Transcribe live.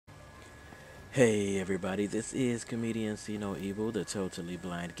Hey everybody, this is comedian See No Evil, the totally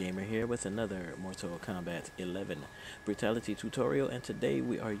blind gamer here with another Mortal Kombat 11 Brutality tutorial, and today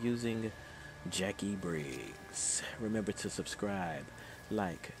we are using Jacqui Briggs. Remember to subscribe,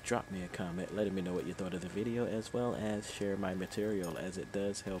 like, drop me a comment letting me know what you thought of the video, as well as share my material as it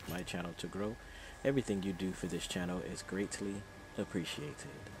does help my channel to grow. Everything you do for this channel is greatly appreciated.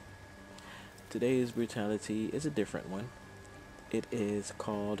 Today's Brutality is a different one. It is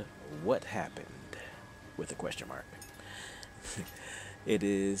called What Happened? With a question mark. It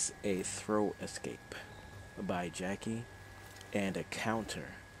is a throw escape by Jacqui and a counter.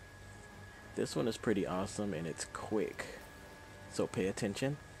 This one is pretty awesome and it's quick. So pay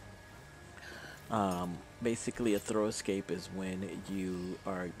attention. Basically, a throw escape is when you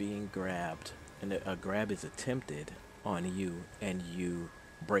are being grabbed and a grab is attempted on you and you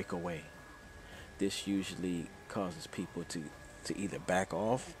break away. This usually causes people to either back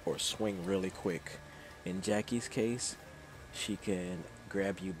off or swing really quick. In Jacqui's case, she can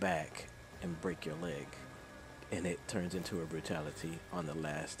grab you back and break your leg, and it turns into a brutality on the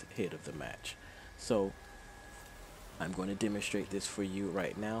last hit of the match. So I'm going to demonstrate this for you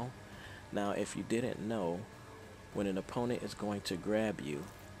right now. Now, if you didn't know, when an opponent is going to grab you,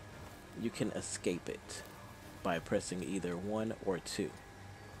 you can escape it by pressing either 1 or 2.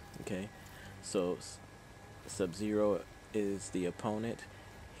 Okay, so Sub-Zero is the opponent.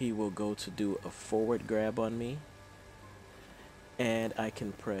 He will go to do a forward grab on me, and I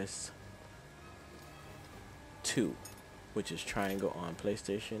can press 2, which is triangle on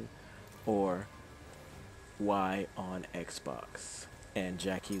PlayStation, or Y on Xbox, and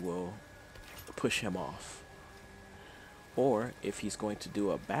Jacqui will push him off. Or if he's going to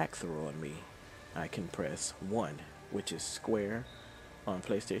do a back throw on me, I can press 1, which is square on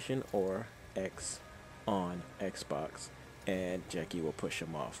PlayStation, or X on Xbox, and Jacqui will push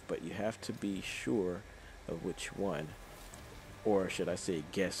him off. But you have to be sure of which one, or should I say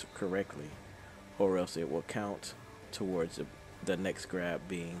guess correctly, or else it will count towards the next grab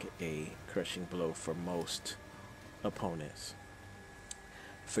being a crushing blow for most opponents.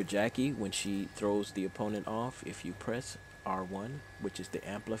 For Jacqui, when she throws the opponent off, if you press R1, which is the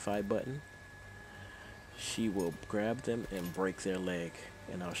amplify button, she will grab them and break their leg,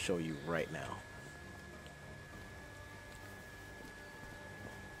 and I'll show you right now.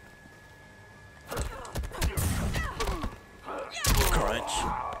 Crunch.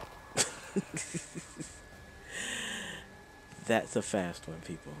 That's a fast one,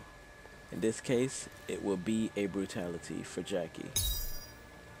 people. In this case, it will be a brutality for Jacqui.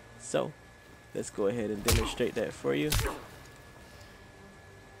 So, let's go ahead and demonstrate that for you.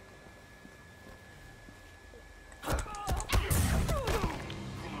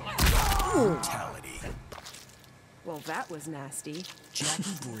 Brutality. Well, that was nasty.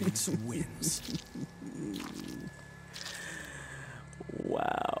 Jacqui Briggs wins.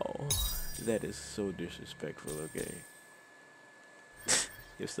 Wow. That is so disrespectful, okay?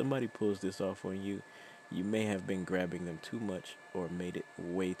 If somebody pulls this off on you, you may have been grabbing them too much or made it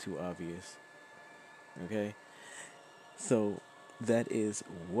way too obvious. Okay? So that is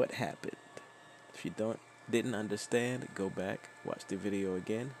what happened. If you didn't understand, go back, watch the video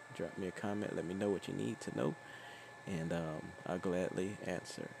again, drop me a comment, let me know what you need to know, and I'll gladly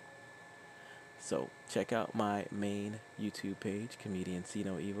answer. So check out my main YouTube page, Comedian See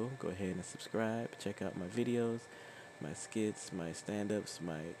No Evil. Go ahead and subscribe. Check out my videos, my skits, my stand-ups,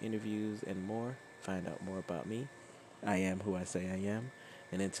 my interviews, and more. Find out more about me. I am who I say I am.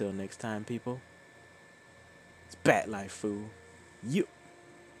 And until next time, people, it's Bat Life, fool. You.